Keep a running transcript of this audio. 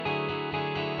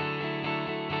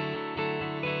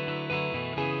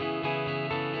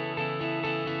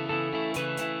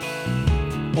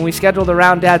when we scheduled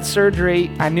around Dad's surgery,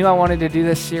 I knew I wanted to do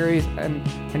this series, and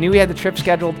I knew we had the trip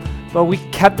scheduled, but we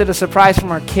kept it a surprise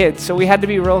from our kids. So we had to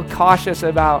be real cautious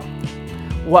about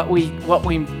what we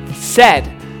said.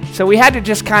 So we had to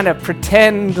just kind of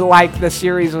pretend like the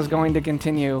series was going to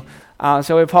continue.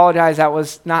 So we apologize.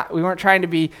 We weren't trying to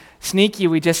be sneaky.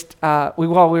 We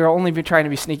were only trying to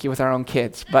be sneaky with our own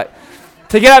kids. But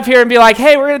to get up here and be like,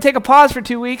 hey, we're going to take a pause for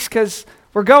 2 weeks because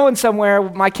we're going somewhere,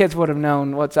 my kids would have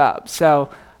known what's up. So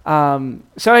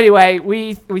anyway,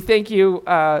 we thank you,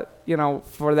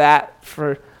 for that,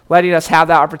 for letting us have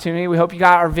that opportunity. We hope you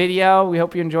got our video. We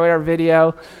hope you enjoyed our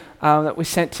video that we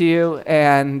sent to you.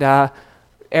 And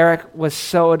Eric was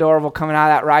so adorable coming out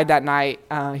of that ride that night.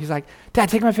 He's like, Dad,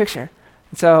 take my picture.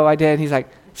 And so I did. He's like,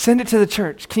 send it to the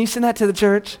church. Can you send that to the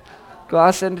church? Go,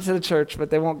 I'll send it to the church, but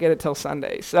they won't get it till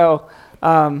Sunday. So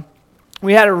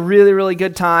we had a really, really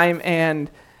good time. And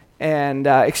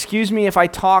excuse me if I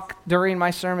talk during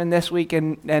my sermon this week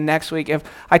and next week, if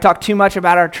I talk too much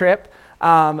about our trip.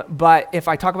 But if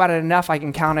I talk about it enough, I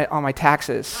can count it on my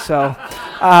taxes. So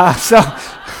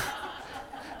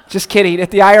just kidding.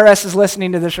 If the IRS is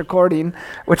listening to this recording,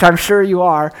 which I'm sure you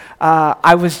are,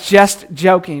 I was just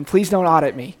joking. Please don't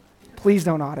audit me. Please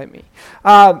don't audit me.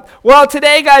 Well,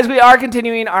 today, guys, we are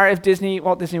continuing our If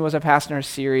Walt Disney Was a Passenger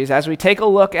series as we take a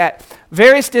look at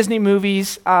various Disney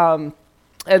movies and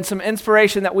some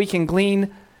inspiration that we can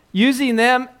glean using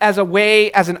them as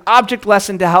an object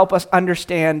lesson to help us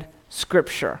understand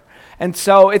Scripture. And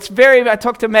so I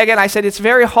talked to Megan, I said it's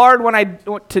very hard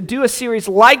to do a series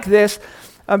like this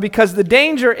because the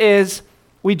danger is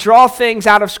we draw things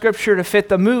out of Scripture to fit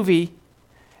the movie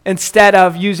instead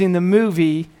of using the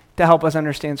movie to help us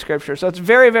understand Scripture. So it's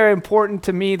very, very important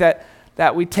to me that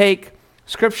we take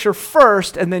Scripture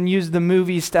first and then use the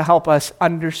movies to help us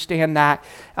understand that.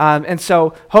 And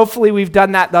so hopefully we've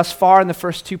done that thus far in the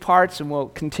first 2 parts, and we'll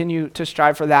continue to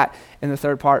strive for that in the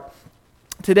 3rd part.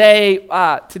 Today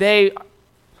I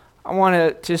want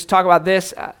to just talk about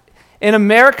this. In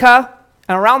America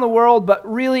and around the world, but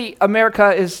really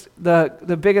America is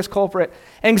the biggest culprit.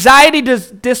 Anxiety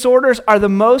disorders are the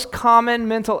most common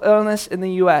mental illness in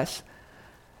the U.S.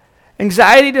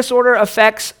 Anxiety disorder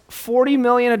affects 40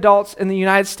 million adults in the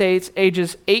United States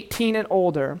ages 18 and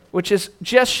older, which is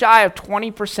just shy of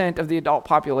 20% of the adult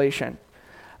population.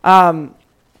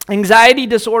 Anxiety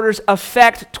disorders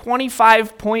affect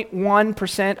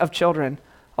 25.1% of children,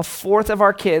 a fourth of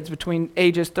our kids between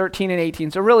ages 13 and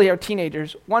 18. So really our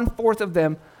teenagers, 1/4 of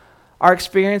them are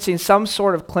experiencing some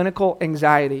sort of clinical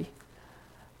anxiety.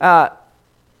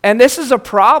 And this is a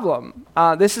problem.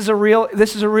 This is a real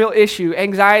issue.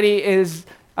 Anxiety is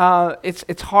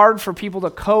it's hard for people to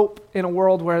cope in a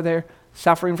world where they're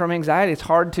suffering from anxiety. It's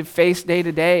hard to face day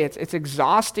to day. It's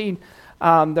exhausting.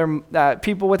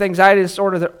 People with anxiety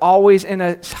disorder, they're always in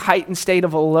a heightened state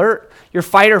of alert. Your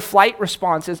fight or flight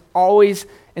response is always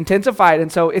intensified,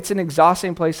 and so it's an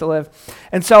exhausting place to live.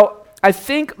 And so I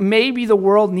think maybe the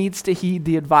world needs to heed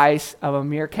the advice of a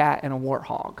meerkat and a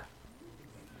warthog.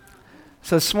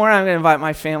 So this morning I'm going to invite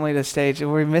my family to the stage. Are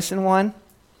we missing one?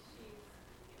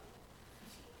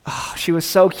 Oh, she was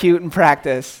so cute in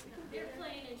practice. They're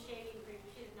playing and shading for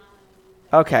she's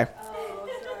not. Okay.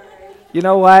 You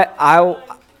know what?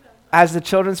 As the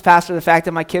children's pastor, the fact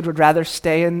that my kid would rather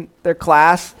stay in their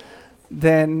class,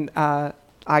 then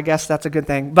I guess that's a good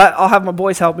thing. But I'll have my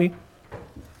boys help me.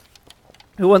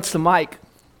 Who wants the mic?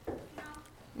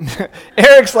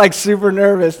 Eric's like super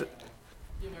nervous.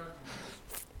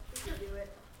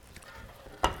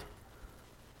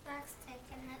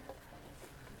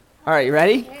 All right, you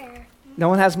ready? No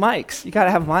one has mics. You got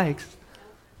to have mics.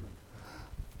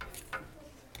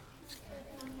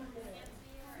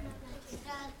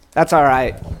 That's all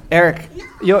right. Eric,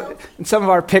 in some of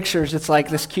our pictures, it's like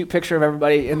this cute picture of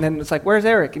everybody, and then it's like, where's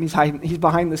Eric? And he's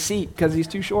behind the seat because he's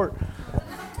too short.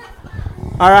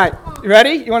 All right, you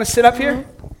ready? You want to sit up here?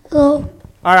 Oh.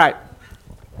 All right.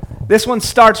 This one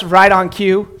starts right on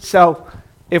cue, so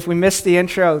if we miss the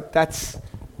intro, that's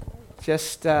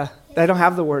just, I don't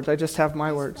have the words. I just have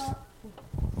my words.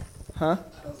 Huh?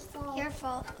 Your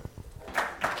fault.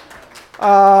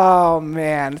 Oh,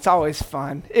 man, it's always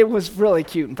fun. It was really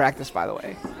cute in practice, by the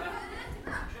way.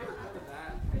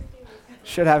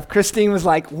 Should have. Christine was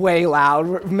like way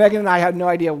loud. Megan and I had no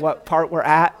idea what part we're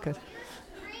at.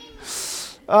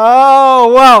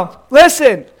 Oh, well,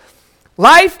 listen.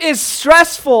 Life is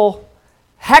stressful,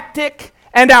 hectic,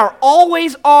 and our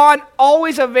always on,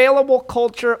 always available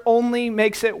culture only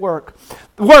makes it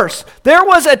worse. There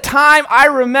was a time I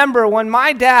remember when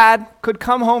my dad could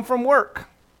come home from work.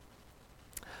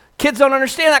 Kids don't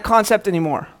understand that concept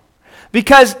anymore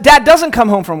because dad doesn't come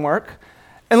home from work.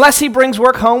 unless he brings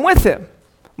work home with him.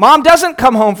 Mom doesn't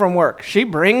come home from work. She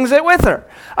brings it with her.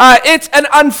 It's an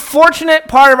unfortunate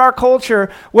part of our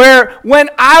culture where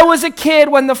when I was a kid,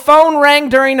 when the phone rang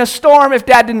during a storm, if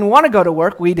Dad didn't want to go to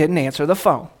work, we didn't answer the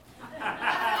phone.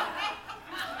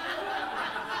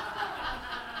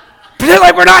 They're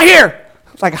like, we're not here.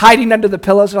 It's like hiding under the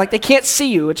pillows. They're like, they can't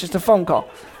see you. It's just a phone call.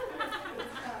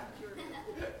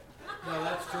 No,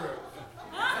 that's true.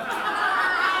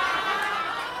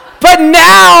 But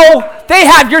now they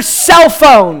have your cell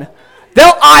phone.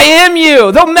 They'll IM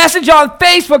you. They'll message on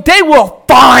Facebook. They will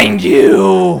find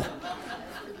you.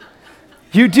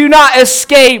 You do not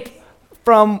escape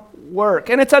from work.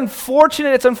 And it's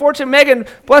unfortunate. It's unfortunate. Megan,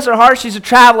 bless her heart, she's a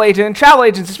travel agent. And travel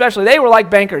agents especially, they were like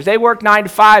bankers. They worked 9 to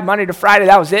 5, Monday to Friday.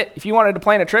 That was it. If you wanted to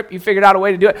plan a trip, you figured out a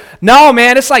way to do it. No,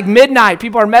 man, it's like midnight.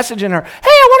 People are messaging her, hey,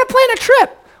 I want to plan a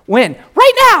trip. When?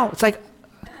 Right now. It's like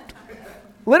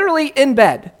literally in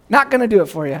bed. Not going to do it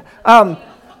for you.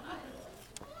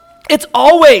 It's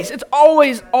always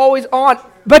on.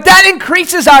 But that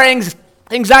increases our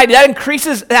anxiety. That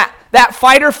increases that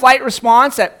fight or flight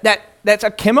response. That's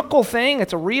a chemical thing.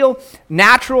 It's a real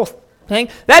natural thing.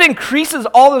 That increases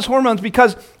all those hormones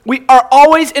because we are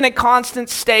always in a constant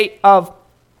state of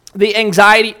the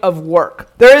anxiety of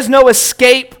work. There is no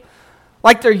escape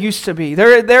like there used to be.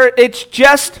 It's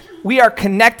just we are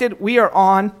connected. We are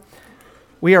on.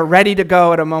 We are ready to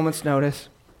go at a moment's notice.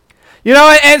 You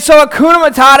know, and so Hakuna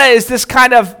Matata is this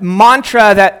kind of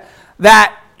mantra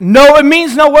it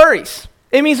means no worries.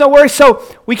 It means no worries. So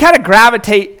we kind of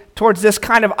gravitate towards this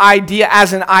kind of idea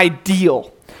as an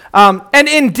ideal. And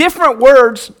in different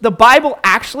words, the Bible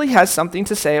actually has something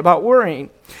to say about worrying.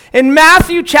 In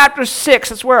Matthew chapter 6,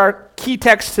 that's where our key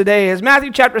text today is.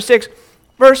 Matthew chapter 6,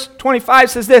 verse 25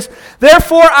 says this,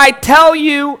 therefore I tell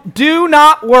you, do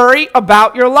not worry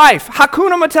about your life.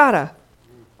 Hakuna Matata.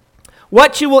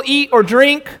 What you will eat or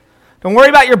drink. Don't worry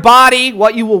about your body,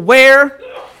 what you will wear.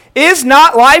 Is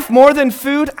not life more than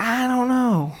food? I don't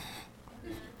know.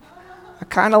 I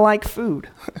kind of like food.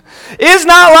 Is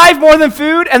not life more than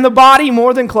food and the body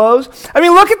more than clothes? I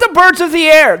mean, look at the birds of the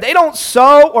air. They don't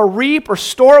sow or reap or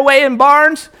store away in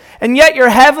barns, and yet your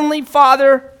heavenly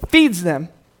Father feeds them.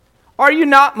 Are you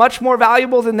not much more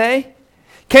valuable than they?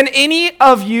 Can any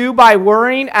of you, by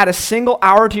worrying, add a single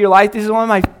hour to your life? This is one of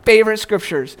my favorite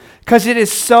scriptures because it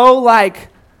is so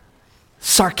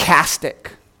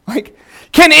sarcastic.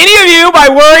 Can any of you, by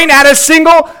worrying, add a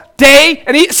single day,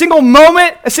 a single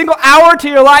moment, a single hour to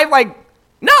your life?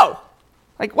 No.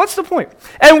 What's the point?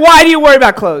 And why do you worry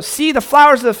about clothes? See, the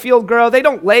flowers of the field grow. They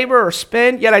don't labor or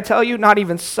spin. Yet I tell you, not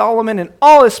even Solomon in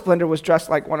all his splendor was dressed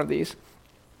like one of these.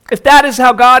 If that is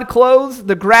how God clothes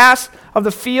the grass of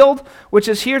the field, which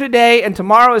is here today and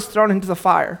tomorrow is thrown into the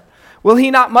fire, will he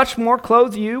not much more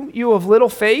clothe you, you of little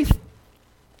faith?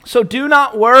 So do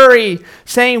not worry,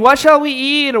 saying, what shall we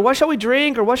eat, or what shall we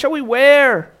drink, or what shall we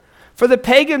wear? For the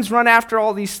pagans run after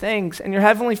all these things, and your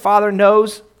heavenly Father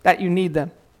knows that you need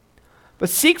them. But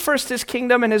seek first his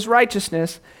kingdom and his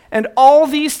righteousness, and all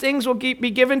these things will be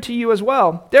given to you as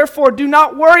well. Therefore, do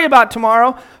not worry about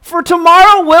tomorrow, for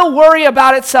tomorrow will worry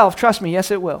about itself. Trust me,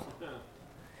 yes, it will.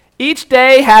 Each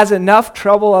day has enough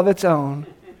trouble of its own.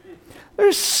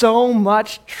 There's so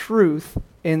much truth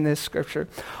in this scripture.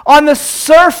 On the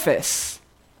surface,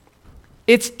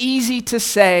 it's easy to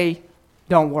say,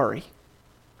 don't worry.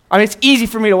 I mean, it's easy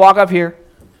for me to walk up here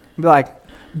and be like,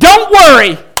 don't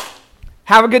worry.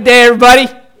 Have a good day, everybody.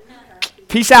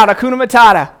 Peace out. Hakuna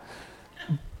Matata.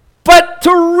 But to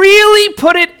really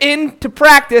put it into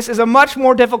practice is a much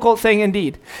more difficult thing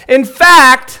indeed. In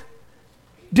fact,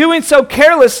 doing so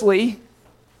carelessly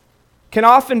can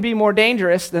often be more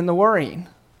dangerous than the worrying.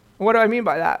 What do I mean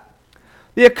by that?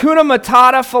 The Hakuna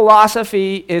Matata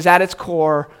philosophy is at its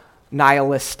core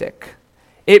nihilistic.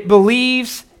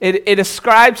 It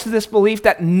ascribes to this belief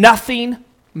that nothing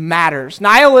matters.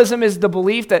 Nihilism is the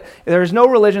belief that there is no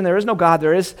religion, there is no God,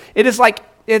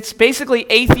 it's basically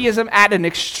atheism at an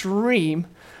extreme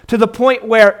to the point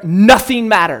where nothing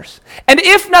matters. And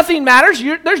if nothing matters,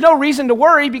 there's no reason to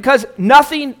worry because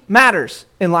nothing matters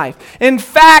in life. In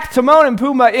fact, Timon and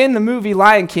Pumbaa in the movie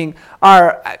Lion King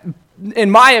are, in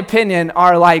my opinion,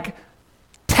 are like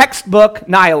textbook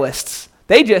nihilists.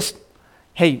 They just,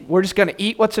 hey, we're just going to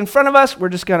eat what's in front of us. We're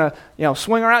just going to,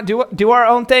 swing around, do our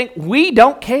own thing. We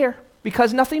don't care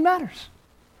because nothing matters.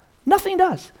 Nothing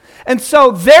does. And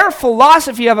so their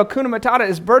philosophy of Hakuna Matata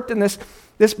is birthed in this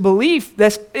belief,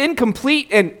 this incomplete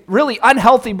and really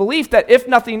unhealthy belief that if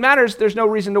nothing matters, there's no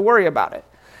reason to worry about it,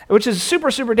 which is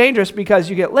super, super dangerous because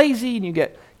you get lazy and you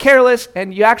get careless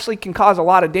and you actually can cause a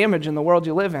lot of damage in the world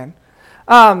you live in.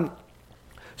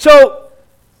 So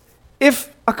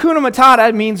if Hakuna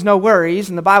Matata means no worries,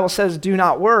 and the Bible says do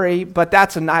not worry, but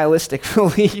that's a nihilistic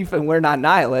belief, and we're not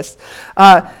nihilists.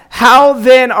 How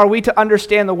then are we to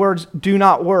understand the words do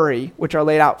not worry, which are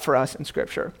laid out for us in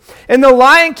Scripture? In The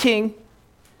Lion King,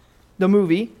 the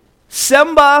movie,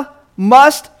 Simba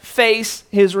must face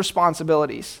his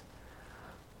responsibilities.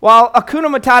 While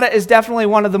Hakuna Matata is definitely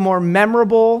one of the more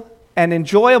memorable and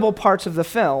enjoyable parts of the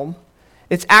film,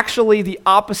 it's actually the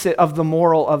opposite of the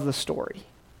moral of the story.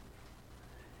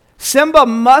 Simba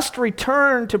must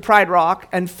return to Pride Rock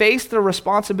and face the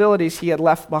responsibilities he had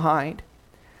left behind.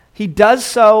 He does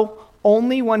so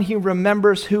only when he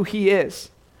remembers who he is,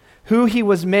 who he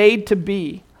was made to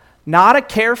be, not a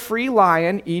carefree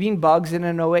lion eating bugs in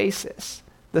an oasis,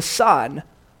 the son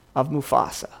of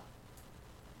Mufasa.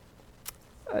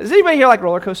 Does anybody here like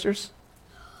roller coasters?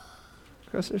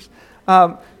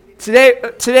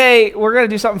 Today we're going to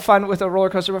do something fun with a roller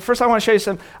coaster, but first I want to show you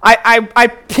some. I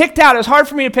picked out, it was hard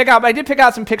for me to pick out, but I did pick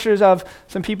out some pictures of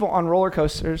some people on roller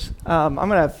coasters. I'm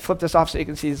going to flip this off so you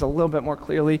can see this a little bit more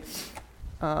clearly.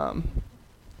 So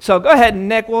go ahead,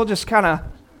 Nick, we'll just kind of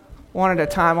one at a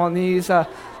time on these.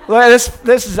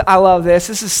 This is, I love this.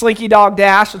 This is Slinky Dog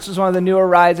Dash, which is one of the newer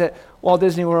rides at Walt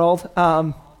Disney World.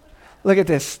 Look at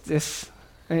this.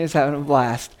 He's having a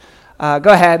blast.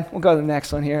 Go ahead. We'll go to the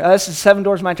next one here. This is Seven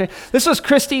Dwarfs Mine Train. This was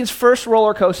Christine's first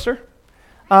roller coaster.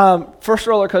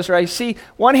 I see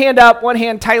one hand up, one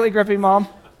hand tightly gripping Mom.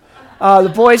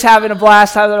 The boys having a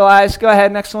blast out of their lives. Go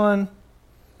ahead, next one.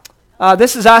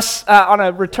 This is us on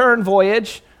a return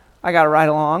voyage. I got to ride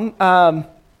along.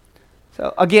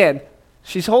 So again,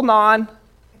 she's holding on,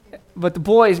 but the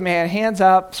boys, man, hands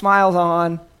up, smiles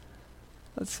on.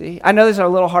 Let's see. I know these are a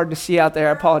little hard to see out there.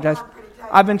 I apologize.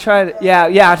 I've been trying to,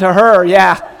 to her,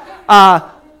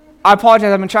 I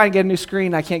apologize. I've been trying to get a new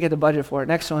screen. I can't get the budget for it.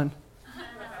 Next one.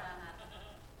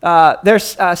 There's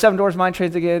Seven Dwarfs Mine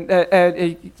Trains again.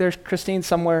 There's Christine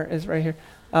somewhere is right here.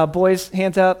 Boys,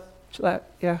 hands up.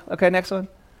 Yeah, okay, next one.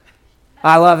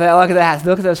 I love that. Look at that.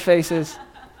 Look at those faces.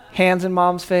 Hands in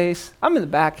Mom's face. I'm in the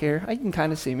back here. You can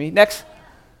kind of see me. Next.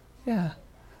 Yeah.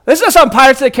 This is us on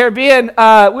Pirates of the Caribbean. We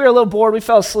were a little bored. We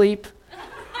fell asleep.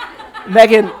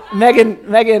 Megan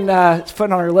is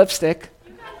putting on her lipstick.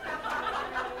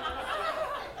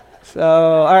 So,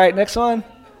 all right, next one.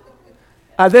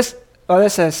 This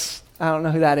is, I don't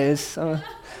know who that is.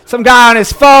 Some guy on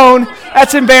his phone.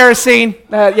 That's embarrassing.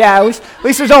 At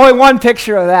least there's only one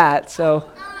picture of that. So,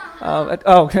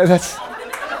 that's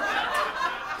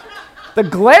the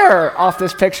glare off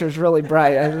this picture is really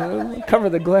bright. I cover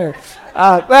the glare.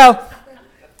 I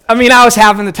was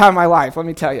having the time of my life. Let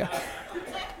me tell you.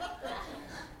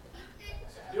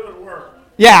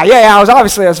 Yeah, I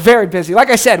was very busy. Like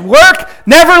I said, work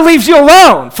never leaves you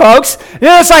alone, folks.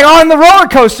 It's like on the roller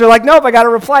coaster, like, nope, I got to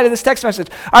reply to this text message.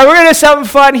 All right, we're going to do something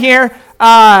fun here.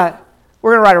 We're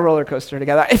going to ride a roller coaster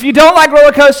together. If you don't like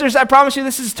roller coasters, I promise you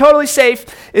this is totally safe.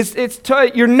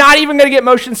 You're not even going to get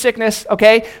motion sickness,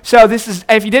 okay? So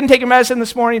if you didn't take your medicine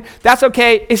this morning, that's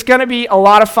okay. It's going to be a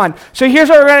lot of fun. So here's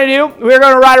what we're going to do. We're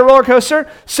going to ride a roller coaster.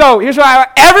 So here's what I want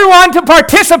everyone to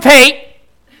participate.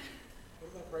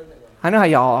 I know how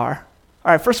y'all are.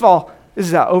 All right, first of all, this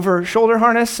is an over-shoulder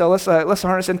harness, so let's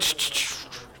harness in.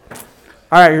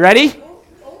 All right, you ready?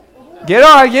 Get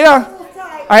on. All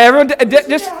right, everyone,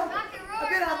 just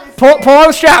pull on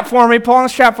the strap for me. I'm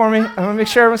going to make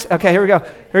sure everyone's, okay, here we go.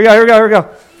 You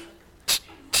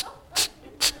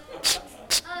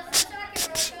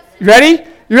ready?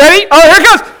 Oh, here it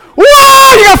goes.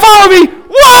 Whoa, you got to follow me.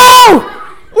 Whoa.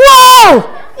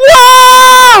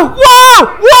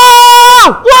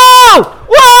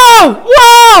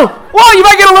 You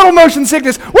might get a little motion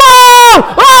sickness. Whoa,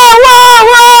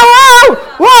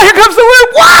 here comes the wind.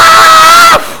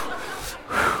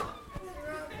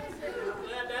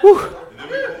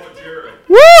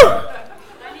 Woo.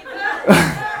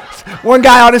 One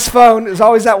guy on his phone. There's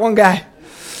always that one guy.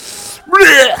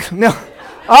 No.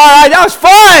 All right, that was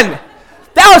fun.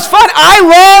 I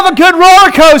love a good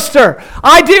roller coaster.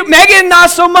 I do. Megan, not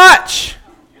so much.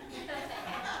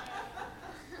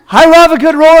 I love a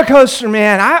good roller coaster,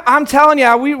 man. I'm telling you,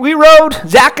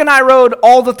 Zach and I rode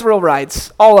all the thrill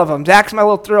rides, all of them. Zach's my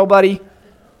little thrill buddy.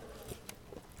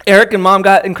 Eric and Mom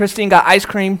and Christine got ice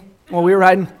cream while we were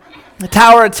riding. The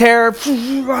Tower of Terror.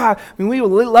 We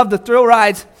love the thrill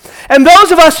rides. And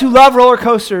those of us who love roller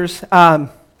coasters,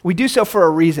 we do so for a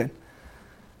reason.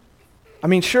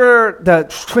 Sure, the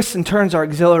twists and turns are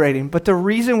exhilarating, but the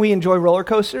reason we enjoy roller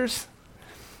coasters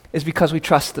is because we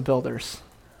trust the builders.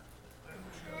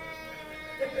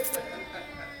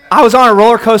 I was on a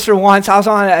roller coaster once.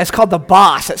 It's called The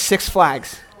Boss at Six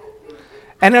Flags.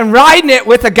 And I'm riding it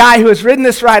with a guy who has ridden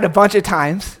this ride a bunch of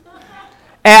times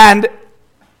and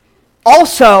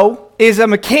also is a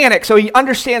mechanic, so he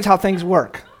understands how things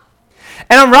work.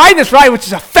 And I'm riding this ride, which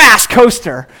is a fast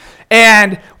coaster,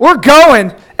 and we're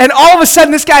going, and all of a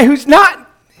sudden this guy he's not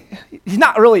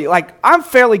really, like, I'm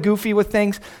fairly goofy with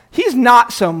things. He's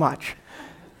not so much.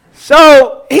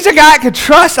 So he's a guy I could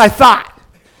trust, I thought.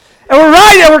 And we're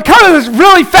riding, and we're coming to this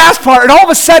really fast part, and all of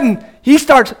a sudden he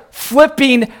starts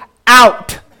flipping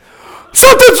out.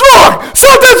 Something's wrong!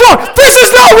 Something's wrong! This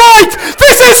is not right!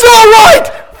 This is not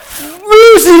right!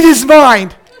 Losing his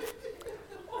mind.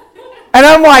 And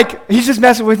I'm like, he's just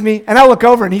messing with me. And I look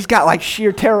over and he's got like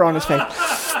sheer terror on his face.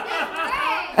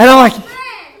 And I'm like,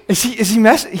 is he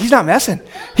messing? He's not messing.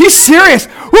 He's serious.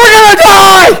 We're gonna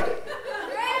die!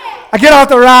 I get off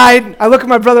the ride. I look at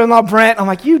my brother-in-law Brent. I'm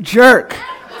like, you jerk.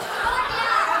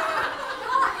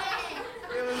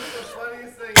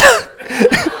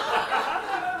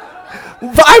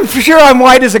 But I'm sure I'm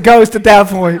white as a ghost at that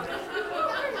point.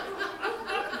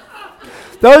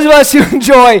 Those of us who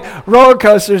enjoy roller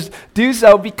coasters do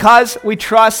so because we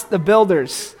trust the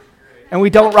builders and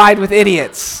we don't ride with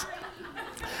idiots.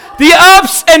 The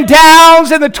ups and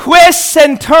downs and the twists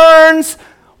and turns,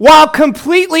 while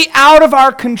completely out of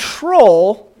our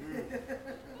control,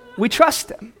 we trust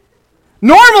them.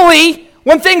 Normally,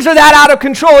 when things are that out of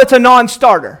control, it's a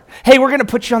non-starter. Hey, we're going to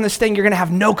put you on this thing. You're going to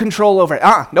have no control over it.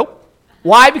 Nope.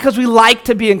 Why? Because we like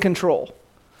to be in control.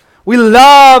 We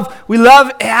love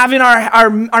having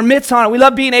our mitts on it. We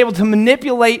love being able to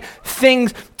manipulate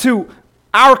things to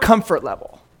our comfort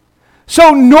level.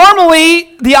 So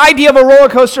normally, the idea of a roller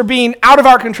coaster being out of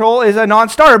our control is a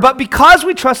non-starter. But because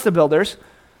we trust the builders,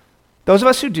 those of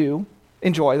us who do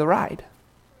enjoy the ride.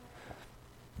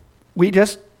 We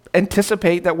just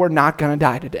anticipate that we're not going to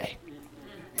die today.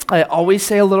 I always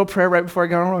say a little prayer right before I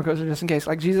get on a roller coaster just in case.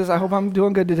 Like, Jesus, I hope I'm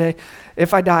doing good today.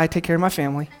 If I die, take care of my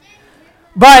family.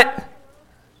 But,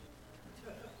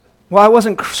 well, I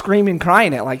wasn't screaming,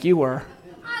 crying it like you were.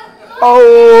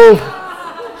 Oh.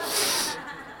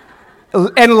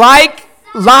 And like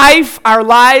life, our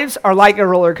lives are like a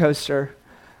roller coaster.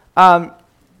 And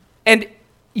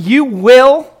you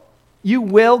will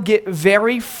get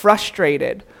very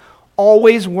frustrated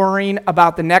always worrying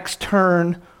about the next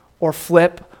turn or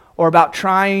flip or about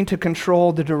trying to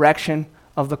control the direction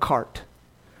of the cart.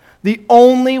 The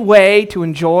only way to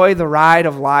enjoy the ride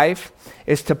of life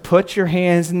is to put your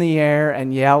hands in the air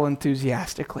and yell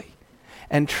enthusiastically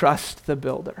and trust the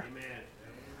builder.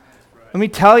 Let me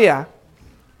tell you,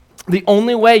 the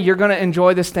only way you're going to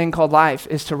enjoy this thing called life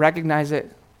is to recognize that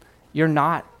you're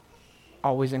not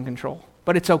always in control.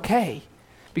 But it's okay,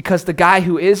 because the guy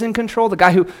who is in control, the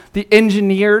guy who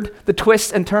engineered the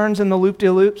twists and turns and the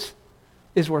loop-de-loops,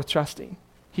 is worth trusting.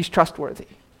 He's trustworthy.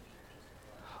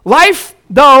 Life,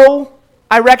 though,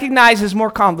 I recognize is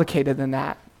more complicated than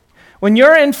that. When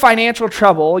you're in financial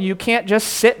trouble, you can't just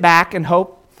sit back and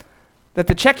hope that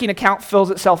the checking account fills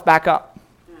itself back up.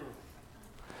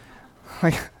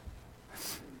 Like,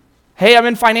 hey, I'm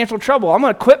in financial trouble. I'm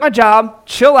going to quit my job,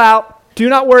 chill out, do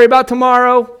not worry about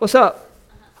tomorrow. What's up?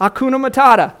 Hakuna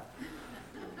Matata.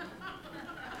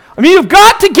 I mean, you've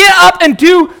got to get up and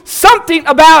do something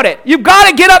about it. You've got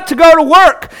to get up to go to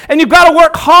work, and you've got to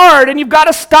work hard, and you've got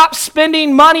to stop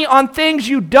spending money on things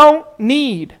you don't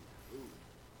need.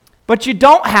 But you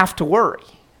don't have to worry.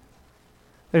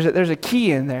 There's a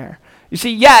key in there. You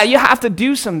see, yeah, you have to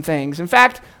do some things. In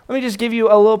fact, let me just give you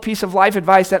a little piece of life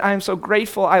advice that I am so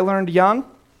grateful I learned young.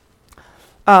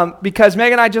 Because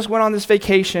Meg and I just went on this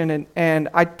vacation, and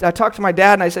I talked to my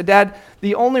dad, and I said, Dad,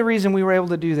 the only reason we were able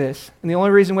to do this, and the only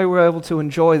reason we were able to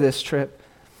enjoy this trip,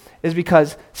 is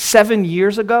because 7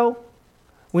 years ago,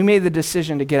 we made the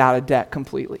decision to get out of debt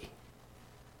completely.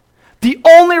 The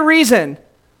only reason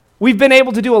we've been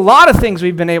able to do a lot of things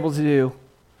we've been able to do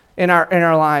in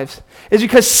our lives is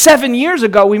because 7 years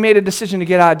ago, we made a decision to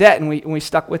get out of debt, and we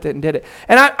stuck with it and did it.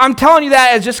 And I'm telling you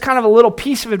that as just kind of a little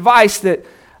piece of advice that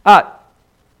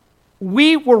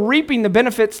we were reaping the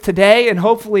benefits today and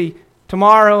hopefully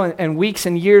tomorrow and weeks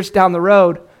and years down the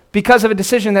road because of a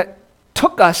decision that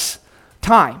took us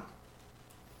time.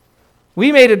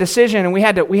 We made a decision, and we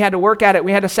had to work at it.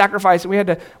 We had to sacrifice it. We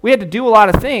had to do a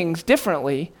lot of things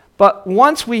differently. But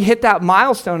once we hit that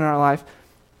milestone in our life,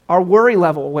 our worry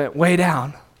level went way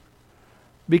down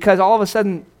because all of a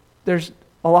sudden there's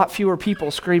a lot fewer people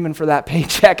screaming for that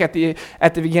paycheck at the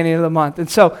beginning of the month. And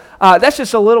so that's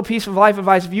just a little piece of life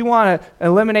advice. If you want to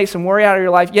eliminate some worry out of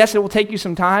your life, yes, it will take you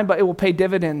some time, but it will pay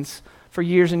dividends for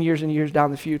years and years and years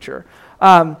down the future.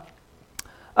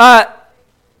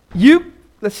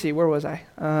 Let's see, where was I?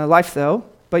 Life, though.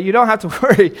 but you don't have to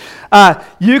worry.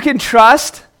 You can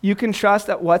trust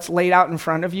that what's laid out in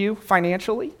front of you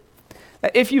financially,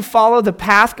 that if you follow the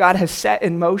path God has set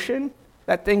in motion,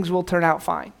 that things will turn out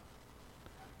fine.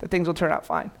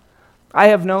 I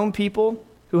have known people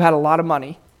who had a lot of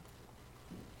money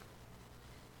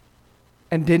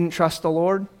and didn't trust the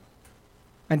Lord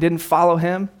and didn't follow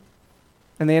him,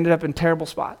 and they ended up in terrible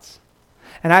spots.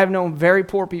 And I have known very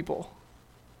poor people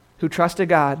who trusted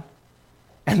God,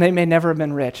 and they may never have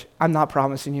been rich. I'm not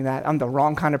promising you that. I'm the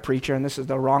wrong kind of preacher, and this is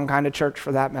the wrong kind of church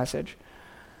for that message.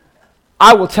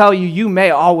 I will tell you, you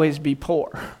may always be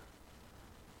poor.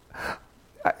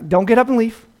 Don't get up and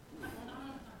leave.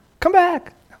 Come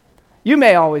back. You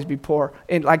may always be poor,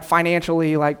 in like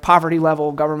financially, like poverty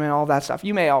level, government, all that stuff.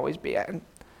 You may always be.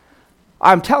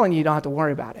 I'm telling you, you don't have to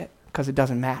worry about it because it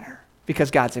doesn't matter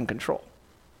because God's in control.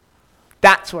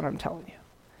 That's what I'm telling you.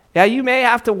 Yeah, you may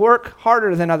have to work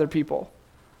harder than other people,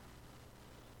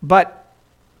 but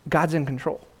God's in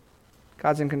control.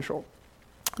 God's in control.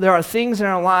 There are things in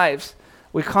our lives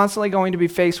we're constantly going to be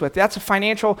faced with.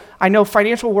 I know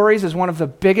financial worries is one of the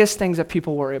biggest things that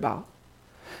people worry about.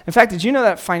 In fact, did you know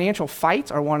that financial fights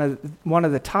are one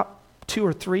of the top 2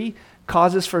 or 3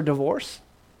 causes for divorce?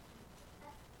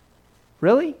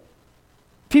 Really?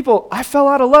 People, I fell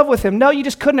out of love with him. No, you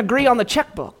just couldn't agree on the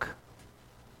checkbook.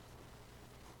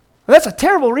 Well, that's a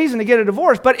terrible reason to get a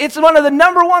divorce, but it's one of the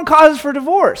number 1 causes for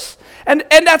divorce. And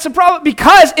that's a problem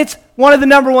because it's one of the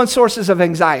number 1 sources of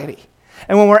anxiety.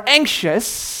 And when we're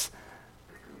anxious,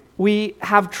 we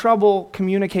have trouble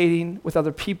communicating with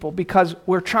other people because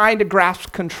we're trying to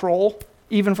grasp control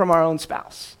even from our own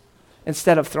spouse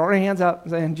instead of throwing our hands up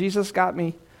and saying, Jesus got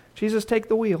me. Jesus, take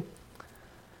the wheel.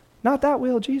 Not that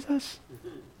wheel, Jesus.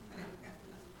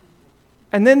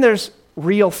 And then there's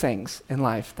real things in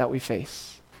life that we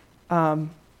face. And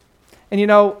you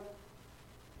know,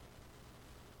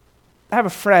 I have a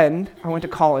friend, I went to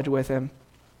college with him,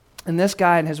 and this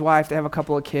guy and his wife, they have a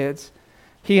couple of kids.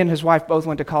 He and his wife both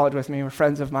went to college with me, were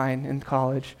friends of mine in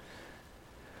college.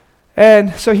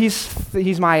 And so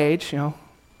he's my age,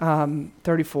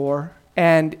 34,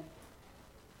 and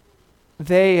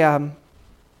they are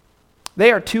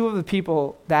 2 of the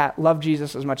people that love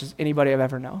Jesus as much as anybody I've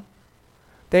ever known.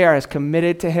 They are as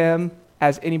committed to him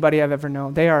as anybody I've ever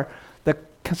known. They are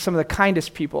some of the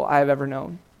kindest people I've ever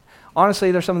known.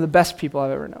 Honestly, they're some of the best people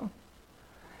I've ever known.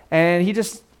 And he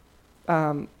just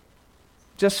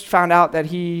found out that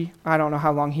I don't know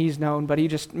how long he's known, but he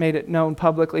just made it known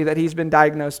publicly that he's been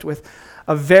diagnosed with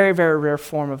a very, very rare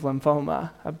form of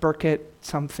lymphoma, a Burkitt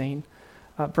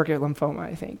lymphoma,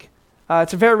 I think.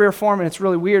 It's a very rare form, and it's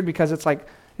really weird because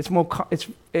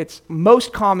it's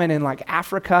most common in like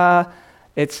Africa.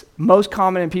 It's most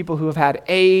common in people who have had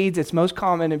AIDS. It's most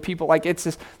common in people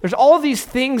there's all of these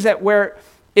things that where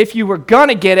if you were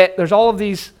gonna get it, there's all of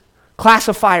these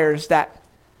classifiers that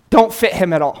don't fit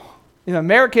him at all.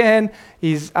 American,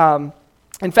 he's,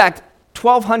 in fact,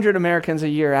 1,200 Americans a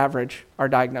year average are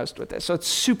diagnosed with this. So it's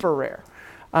super rare.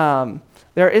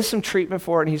 There is some treatment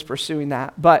for it, and he's pursuing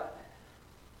that. But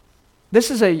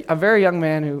this is a very young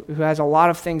man who has a lot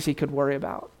of things he could worry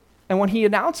about. And when he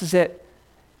announces it,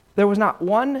 there was not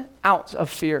 1 ounce of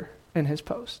fear in his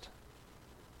post.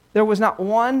 There was not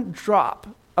 1 drop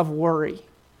of worry.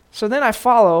 So then I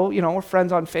follow, we're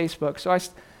friends on Facebook. So I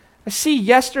see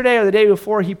yesterday or the day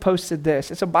before he posted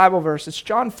this. It's a Bible verse. It's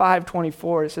John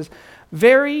 5:24. It says,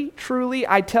 "Very truly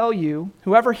I tell you,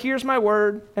 whoever hears my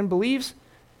word and believes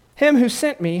him who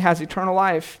sent me has eternal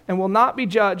life and will not be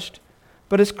judged,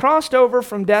 but is crossed over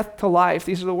from death to life."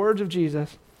 These are the words of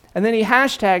Jesus. And then he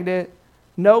hashtagged it,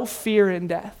 "No fear in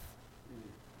death."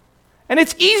 And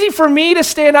it's easy for me to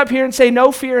stand up here and say,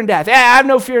 no fear in death. Yeah, I have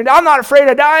no fear in death. I'm not afraid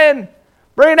of dying.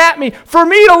 Bring it at me. For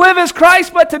me to live is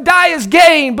Christ, but to die is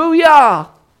gain. Booyah.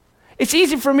 It's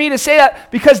easy for me to say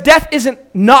that because death isn't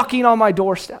knocking on my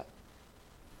doorstep.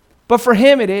 But for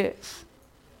him, it is.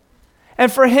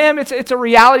 And for him, it's a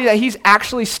reality that he's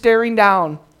actually staring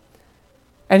down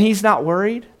and he's not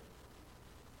worried.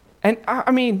 And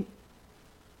I mean,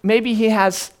 maybe he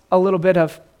has a little bit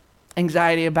of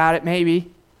anxiety about it,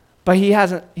 maybe, but he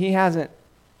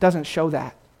doesn't show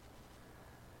that.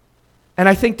 And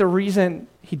I think the reason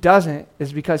he doesn't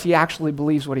is because he actually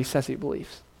believes what he says he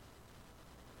believes.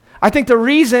 I think the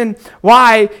reason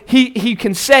why he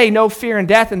can say no fear in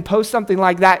death and post something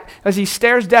like that as he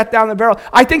stares death down the barrel,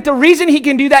 I think the reason he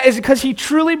can do that is because he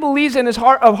truly believes in his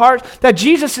heart of hearts that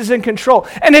Jesus is in control.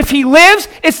 And if he lives,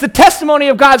 it's the testimony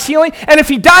of God's healing. And if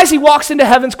he dies, he walks into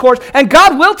heaven's courts and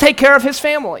God will take care of his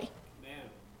family. Amen.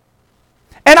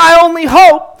 And I only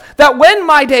hope that when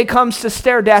my day comes to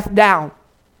stare death down,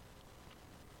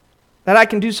 that I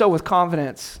can do so with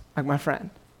confidence, like my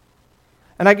friend.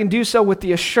 And I can do so with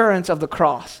the assurance of the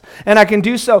cross. And I can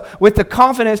do so with the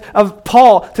confidence of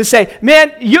Paul to say,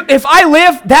 man, if I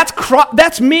live,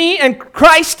 that's me and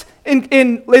Christ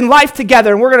in life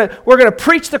together. And we're gonna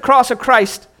preach the cross of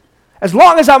Christ as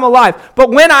long as I'm alive.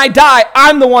 But when I die,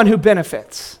 I'm the one who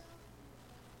benefits.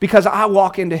 Because I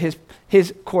walk into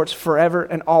his courts forever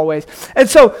and always. And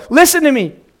so, listen to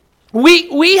me.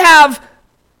 We have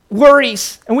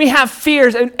worries, and we have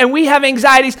fears, and we have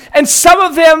anxieties, and some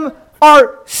of them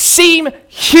seem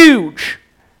huge.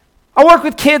 I work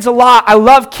with kids a lot. I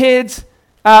love kids.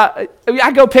 I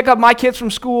go pick up my kids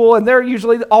from school, and they're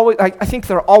usually always, I think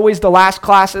they're always the last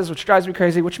classes, which drives me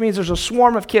crazy, which means there's a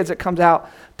swarm of kids that comes out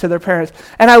to their parents.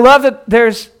 And I love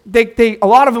that a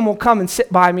lot of them will come and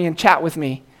sit by me and chat with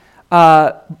me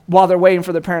while they're waiting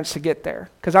for their parents to get there,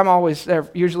 because I'm always there.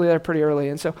 Usually they're pretty early,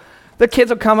 and so the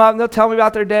kids will come up and they'll tell me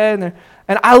about their day,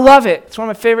 and I love it. It's one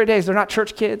of my favorite days. They're not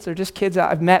church kids; they're just kids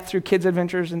I've met through kids'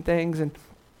 adventures and things,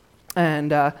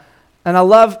 and I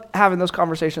love having those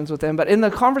conversations with them. But in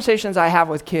the conversations I have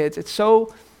with kids, it's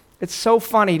so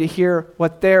funny to hear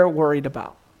what they're worried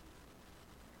about.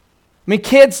 I mean,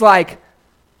 kids,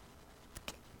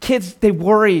 they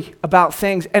worry about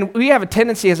things. And we have a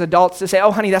tendency as adults to say,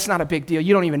 oh, honey, that's not a big deal.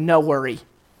 You don't even know worry.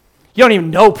 You don't even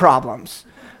know problems.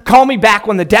 Call me back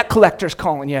when the debt collector's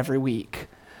calling you every week.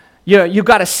 You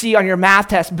got a C on your math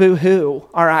test, boo-hoo.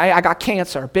 All right, I got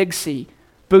cancer, big C,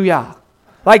 booyah.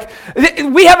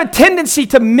 We have a tendency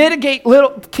to mitigate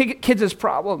little kids'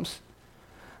 problems.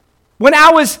 When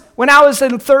I was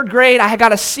in third grade, I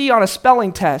got a C on a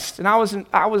spelling test, and I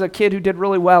was a kid who did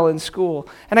really well in school,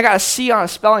 and I got a C on a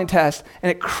spelling test,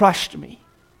 and it crushed me.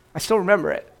 I still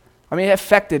remember it. I mean, it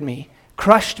affected me,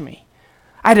 crushed me.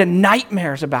 I had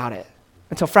nightmares about it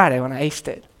until Friday when I aced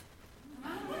it.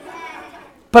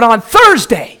 But on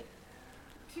Thursday,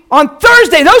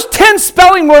 those 10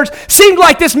 spelling words seemed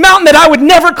like this mountain that I would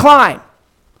never climb.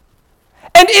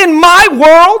 And in my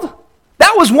world,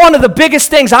 that was one of the biggest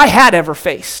things I had ever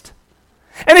faced.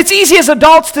 And it's easy as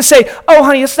adults to say, oh,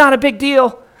 honey, it's not a big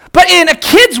deal. But in a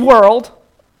kid's world,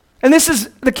 and this is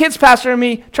the kids pastor and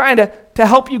me trying to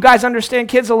help you guys understand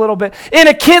kids a little bit. In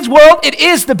a kid's world, it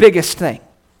is the biggest thing.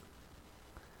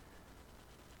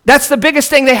 That's the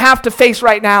biggest thing they have to face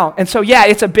right now. And so, yeah,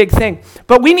 it's a big thing.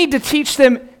 But we need to teach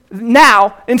them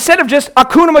now, instead of just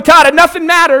Hakuna Matata, nothing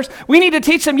matters, we need to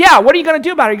teach them, what are you going to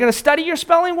do about it? Are you going to study your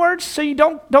spelling words so you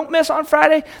don't miss on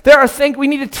Friday? There are things we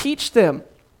need to teach them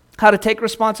how to take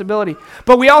responsibility.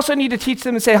 But we also need to teach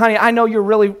them and say, honey, I know you're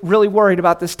really, really worried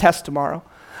about this test tomorrow.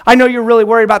 I know you're really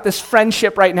worried about this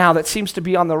friendship right now that seems to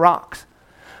be on the rocks.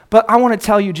 But I want to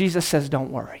tell you, Jesus says,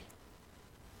 don't worry.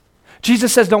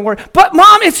 Jesus says, don't worry. But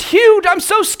Mom, it's huge. I'm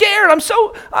so scared. What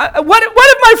if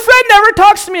my friend never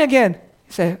talks to me again?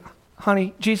 You say,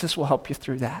 honey, Jesus will help you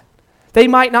through that. They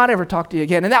might not ever talk to you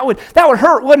again. And that would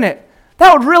hurt, wouldn't it?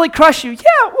 That would really crush you.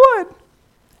 Yeah, it would.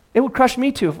 It would crush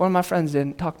me too if one of my friends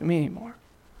didn't talk to me anymore.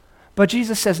 But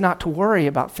Jesus says not to worry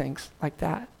about things like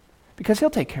that because he'll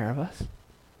take care of us.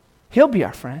 He'll be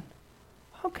our friend.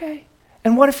 Okay.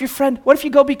 And what if you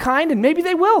go be kind, and maybe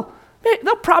they will.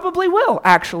 They'll probably will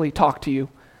actually talk to you.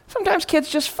 Sometimes kids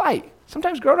just fight.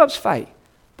 Sometimes grown-ups fight.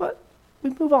 But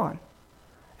we move on.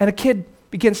 And a kid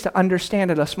begins to understand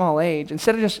at a small age.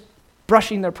 Instead of just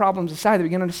brushing their problems aside, they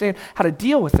begin to understand how to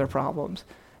deal with their problems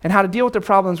and how to deal with their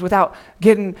problems without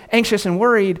getting anxious and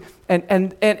worried.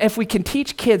 And if we can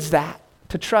teach kids that,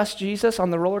 to trust Jesus on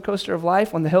the roller coaster of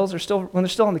life when they're still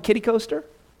on the kiddie coaster,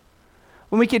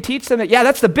 when we can teach them that,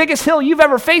 that's the biggest hill you've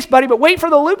ever faced, buddy, but wait for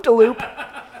the loop-de-loop.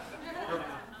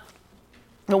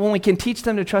 But when we can teach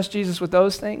them to trust Jesus with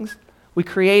those things, we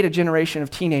create a generation of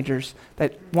teenagers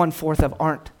that 1/4 of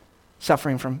aren't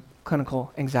suffering from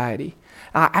clinical anxiety.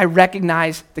 I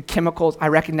recognize the chemicals. I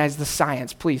recognize the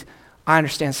science. Please, I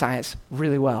understand science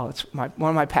really well. It's one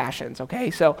of my passions,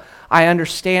 okay? So I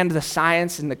understand the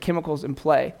science and the chemicals in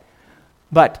play.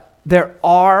 But there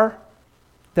are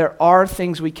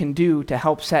things we can do to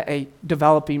help set a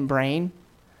developing brain,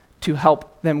 to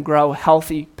help them grow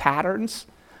healthy patterns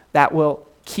that will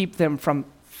keep them from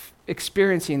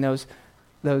experiencing those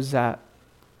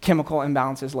chemical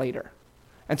imbalances later.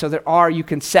 And so you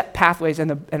can set pathways,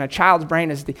 and a child's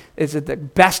brain is the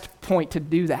best point to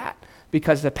do that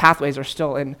because the pathways are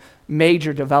still in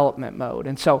major development mode.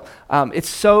 And so it's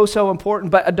so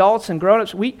important. But adults and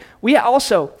grown-ups, we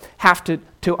also have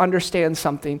to understand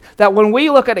something, that when we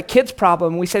look at a kid's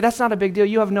problem, we say, that's not a big deal.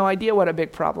 You have no idea what a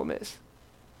big problem is.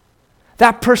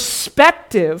 That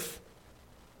perspective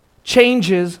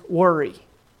changes worry.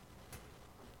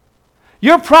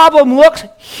 Your problem looks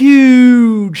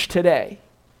huge today.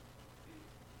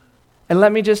 And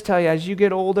let me just tell you, as you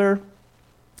get older,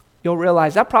 you'll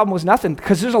realize that problem was nothing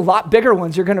because there's a lot bigger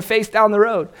ones you're going to face down the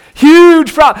road.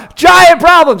 Huge giant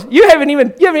problems. You haven't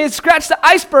even scratched the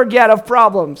iceberg yet of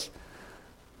problems.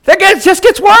 It just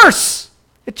gets worse.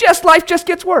 Life just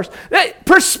gets worse.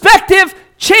 Perspective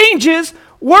changes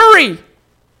worry.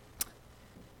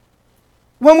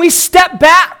 When we step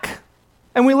back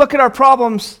and we look at our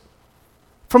problems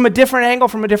from a different angle,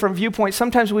 from a different viewpoint,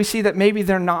 sometimes we see that maybe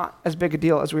they're not as big a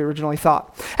deal as we originally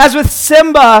thought. As with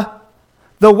Simba,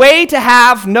 the way to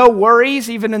have no worries,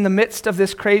 even in the midst of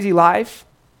this crazy life,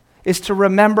 is to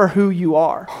remember who you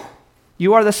are.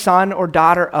 You are the son or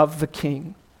daughter of the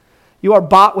King. You are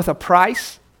bought with a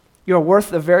price. You are worth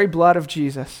the very blood of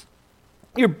Jesus.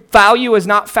 Your value is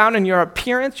not found in your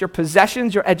appearance, your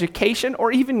possessions, your education,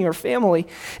 or even your family.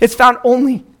 It's found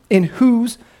only in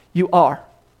whose you are.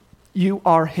 You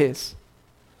are his.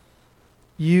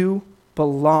 You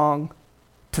belong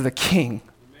to the King.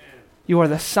 Amen. You are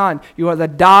the son. You are the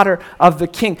daughter of the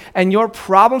King. And your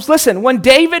problems, listen, when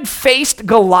David faced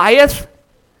Goliath,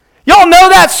 y'all know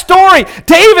that story.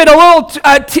 David, a little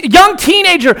young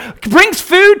teenager, brings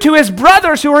food to his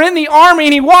brothers who are in the army,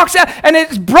 and he walks out, and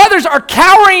his brothers are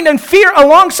cowering in fear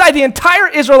alongside the entire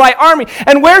Israelite army.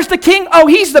 And where's the king? Oh,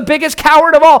 he's the biggest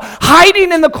coward of all,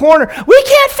 hiding in the corner. We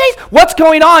can't face. What's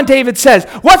going on, David says.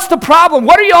 What's the problem?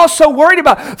 What are you all so worried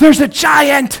about? There's a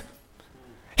giant.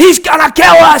 He's going to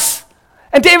kill us.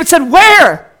 And David said,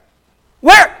 where?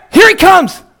 Where? Here he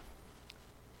comes.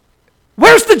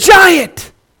 Where's the giant?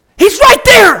 He's right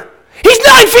there. He's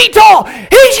 9 feet tall.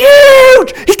 He's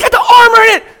huge. He's got the armor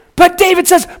in it. But David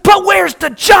says, but where's the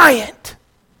giant?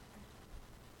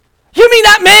 You mean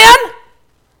that man?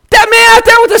 That man out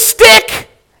there with a stick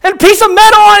and a piece of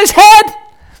metal on his head?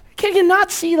 Can you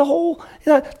not see the whole,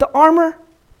 the armor?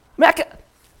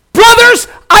 Brothers,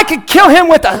 I could kill him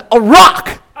with a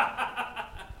rock.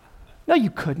 No,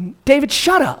 you couldn't. David,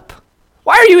 shut up.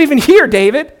 Why are you even here,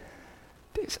 David?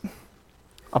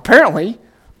 Apparently,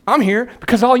 I'm here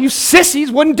because all you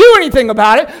sissies wouldn't do anything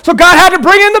about it, so God had to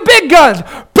bring in the big guns.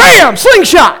 Bam!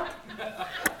 Slingshot!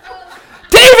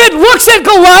 David looks at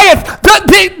Goliath,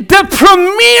 the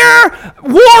premier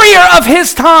warrior of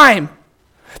his time,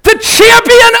 the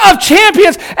champion of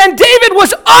champions, and David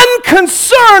was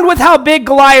unconcerned with how big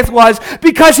Goliath was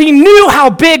because he knew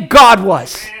how big God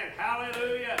was.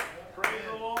 Hallelujah! Praise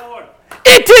the Lord!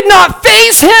 It did not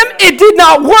faze him. It did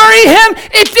not worry him.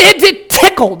 It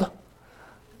tickled.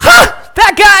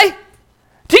 That guy?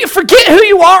 Do you forget who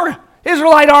you are,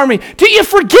 Israelite army? Do you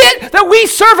forget that we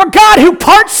serve a God who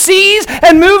parts seas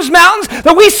and moves mountains?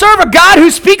 That we serve a God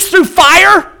who speaks through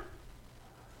fire?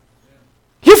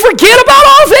 You forget about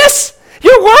all this?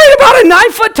 You're worried about a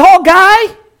 9-foot-tall guy?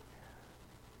 I'm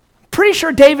pretty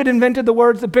sure David invented the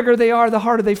words, the bigger they are, the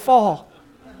harder they fall.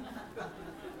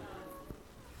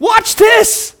 Watch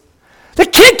this. The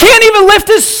kid can't even lift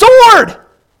his sword.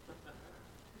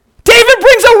 David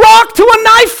brings a rock to a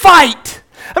knife fight.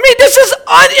 I mean,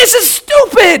 this is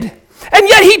stupid. And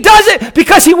yet he does it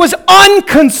because he was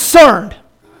unconcerned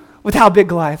with how big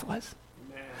Goliath was.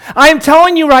 Amen. I am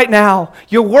telling you right now,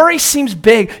 your worry seems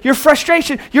big. Your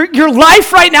frustration, your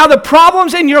life right now, the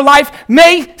problems in your life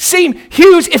may seem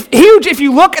huge if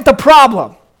you look at the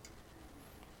problem.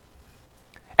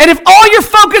 And if all you're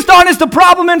focused on is the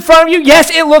problem in front of you,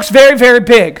 yes, it looks very, very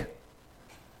big.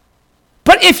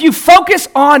 But if you focus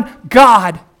on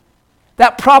God,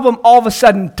 that problem all of a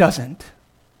sudden doesn't.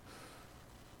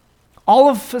 All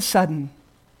of a sudden,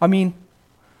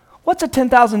 what's a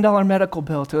 $10,000 medical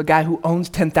bill to a guy who owns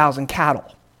 10,000 cattle?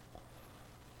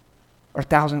 Or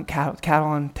 1,000 cattle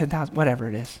on 10,000, whatever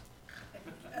it is.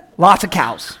 Lots of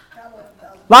cows.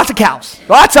 Lots of cows.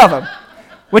 Lots of them,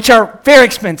 which are very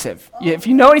expensive. If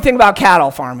you know anything about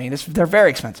cattle farming, they're very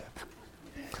expensive.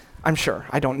 I'm sure.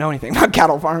 I don't know anything about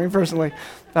cattle farming personally,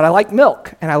 but I like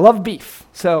milk and I love beef.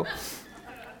 So,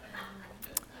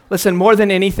 listen, more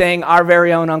than anything, our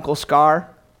very own Uncle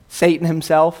Scar, Satan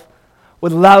himself,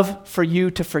 would love for you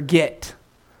to forget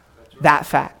that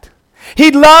fact.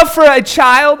 He'd love for a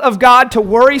child of God to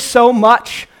worry so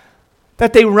much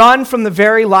that they run from the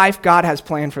very life God has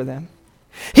planned for them.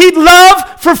 He'd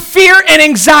love for fear and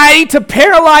anxiety to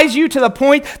paralyze you to the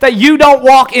point that you don't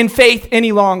walk in faith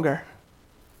any longer.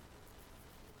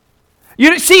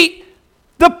 You see,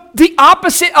 the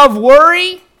opposite of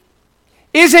worry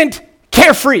isn't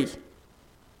carefree.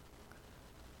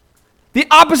 The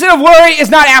opposite of worry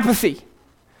is not apathy.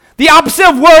 The opposite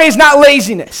of worry is not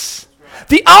laziness.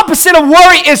 The opposite of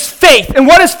worry is faith. And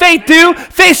what does faith do?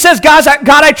 Faith says, God,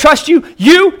 I trust you.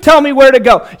 You tell me where to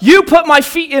go. You put my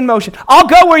feet in motion. I'll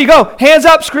go where you go. Hands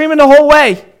up, screaming the whole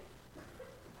way.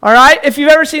 All right? If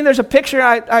you've ever seen, there's a picture,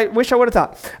 I wish I would have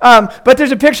thought, but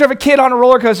there's a picture of a kid on a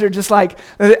roller coaster just like,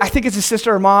 I think it's his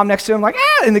sister or mom next to him, like,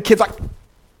 and the kid's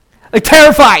like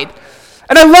terrified.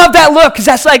 And I love that look because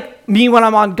that's like me when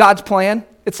I'm on God's plan.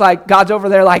 It's like God's over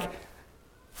there like,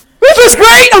 this is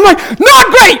great. I'm like, not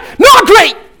great, not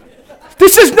great.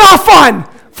 This is not fun.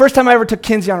 First time I ever took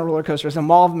Kinsey on a roller coaster was in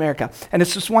Mall of America. And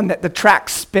it's just one that the track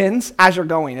spins as you're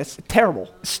going. It's terrible.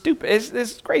 It's stupid.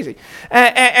 It's crazy.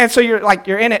 And so you're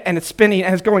in it and it's spinning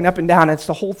and it's going up and down. And it's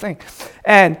the whole thing.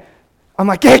 And I'm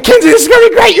like, hey, Kinsey, this is going to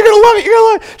be great. You're going to love it. You're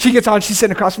going to love it. She gets on. She's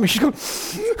sitting across from me. She's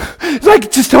going,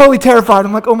 like, just totally terrified.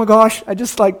 I'm like, oh my gosh. I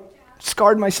just like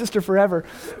scarred my sister forever.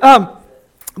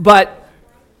 But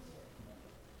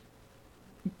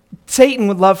Satan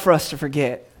would love for us to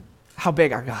forget how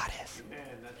big our God is.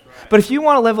 But if you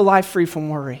want to live a life free from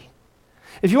worry,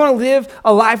 if you want to live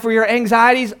a life where your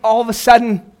anxieties, all of a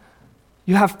sudden,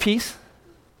 you have peace,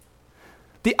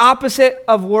 the opposite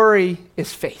of worry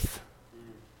is faith.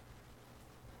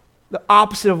 The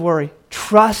opposite of worry,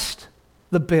 trust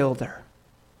the builder.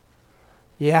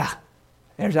 Yeah,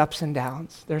 there's ups and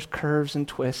downs. There's curves and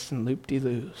twists and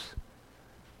loop-de-loos.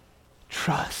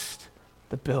 Trust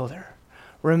the builder.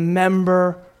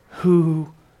 Remember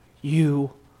who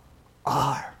you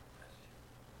are.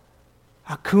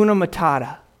 Hakuna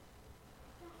Matata.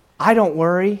 I don't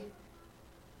worry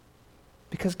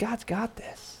because God's got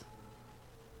this.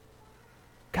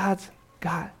 God's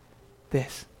got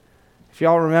this. If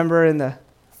y'all remember in the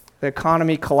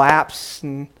economy collapse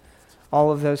and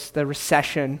all of those, the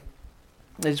recession,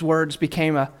 these words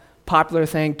became a popular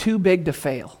thing, too big to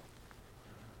fail.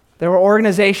 There were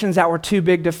organizations that were too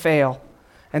big to fail.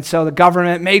 And so the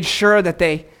government made sure that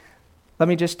let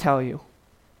me just tell you,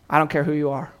 I don't care who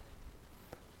you are.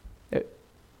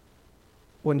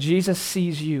 When Jesus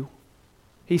sees you,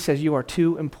 he says you are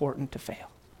too important to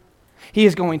fail. He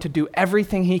is going to do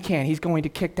everything he can. He's going to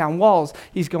kick down walls.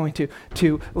 He's going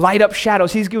to light up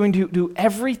shadows. He's going to do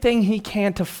everything he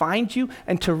can to find you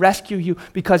and to rescue you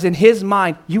because in his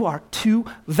mind, you are too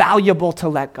valuable to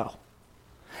let go.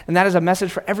 And that is a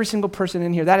message for every single person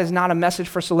in here. That is not a message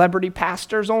for celebrity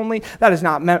pastors only. That is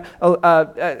not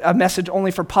a message only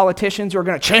for politicians who are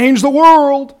going to change the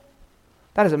world.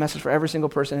 That is a message for every single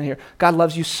person in here. God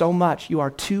loves you so much, you are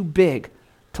too big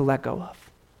to let go of.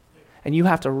 And you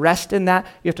have to rest in that.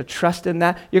 You have to trust in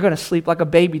that. You're going to sleep like a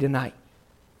baby tonight.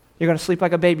 You're going to sleep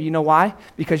like a baby. You know why?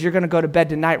 Because you're going to go to bed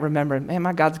tonight remembering, man,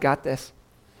 my God's got this.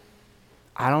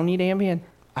 I don't need Ambien.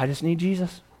 I just need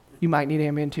Jesus. You might need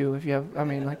Ambien too if you have,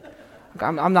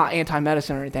 I'm not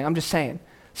anti-medicine or anything. I'm just saying.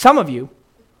 Some of you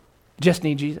just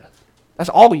need Jesus. That's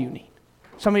all you need.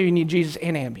 Some of you need Jesus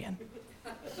and Ambien.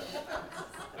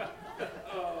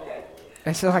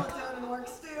 And so like,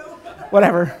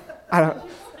 whatever. I don't.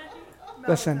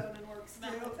 Listen.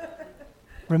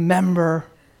 Remember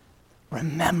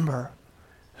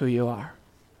who you are.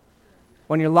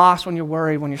 When you're lost, when you're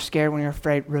worried, when you're scared, when you're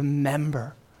afraid,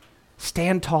 remember.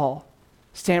 Stand tall.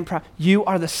 Stand proud. You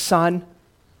are the son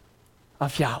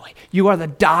of Yahweh. You are the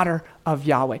daughter of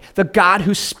Yahweh. The God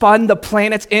who spun the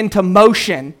planets into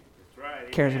motion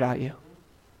cares about you.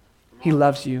 He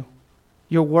loves you.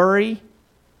 Your worry,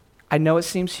 I know it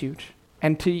seems huge.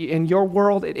 And to you, in your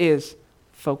world, it is.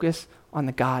 Focus on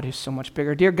the God who's so much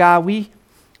bigger. Dear God, we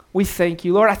thank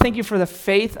you. Lord, I thank you for the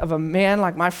faith of a man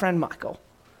like my friend Michael,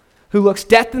 who looks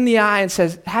death in the eye and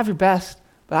says, have your best,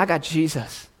 but I got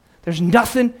Jesus. There's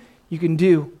nothing you can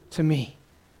do to me.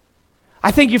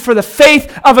 I thank you for the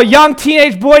faith of a young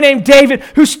teenage boy named David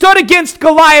who stood against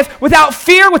Goliath without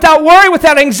fear, without worry,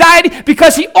 without anxiety,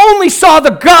 because he only saw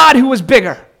the God who was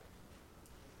bigger.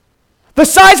 The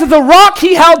size of the rock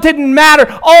he held didn't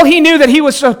matter. All he knew that he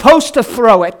was supposed to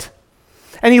throw it.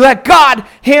 And he let God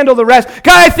handle the rest.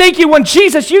 God, I thank you when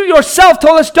Jesus, you yourself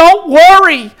told us, don't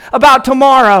worry about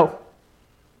tomorrow.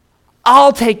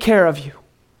 I'll take care of you.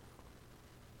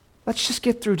 Let's just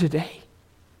get through today.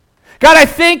 God, I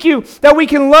thank you that we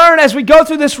can learn as we go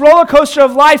through this roller coaster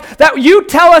of life that you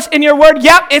tell us in your word,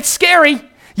 yep, it's scary.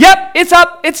 Yep, it's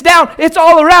up, it's down, it's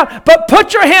all around. But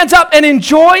put your hands up and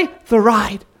enjoy the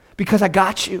ride because I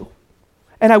got you.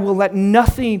 And I will let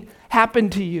nothing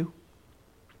happen to you.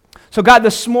 So God,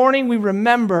 this morning we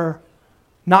remember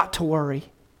not to worry.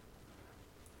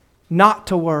 Not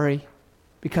to worry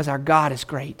because our God is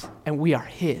great and we are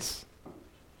his.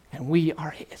 And we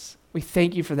are his. We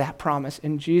thank you for that promise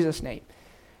in Jesus' name.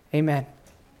 Amen.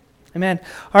 Amen.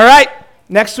 All right,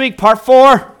 next week, part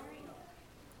 4.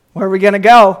 Where are we going to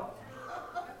go?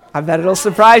 I bet it'll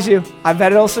surprise you. I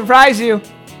bet it'll surprise you.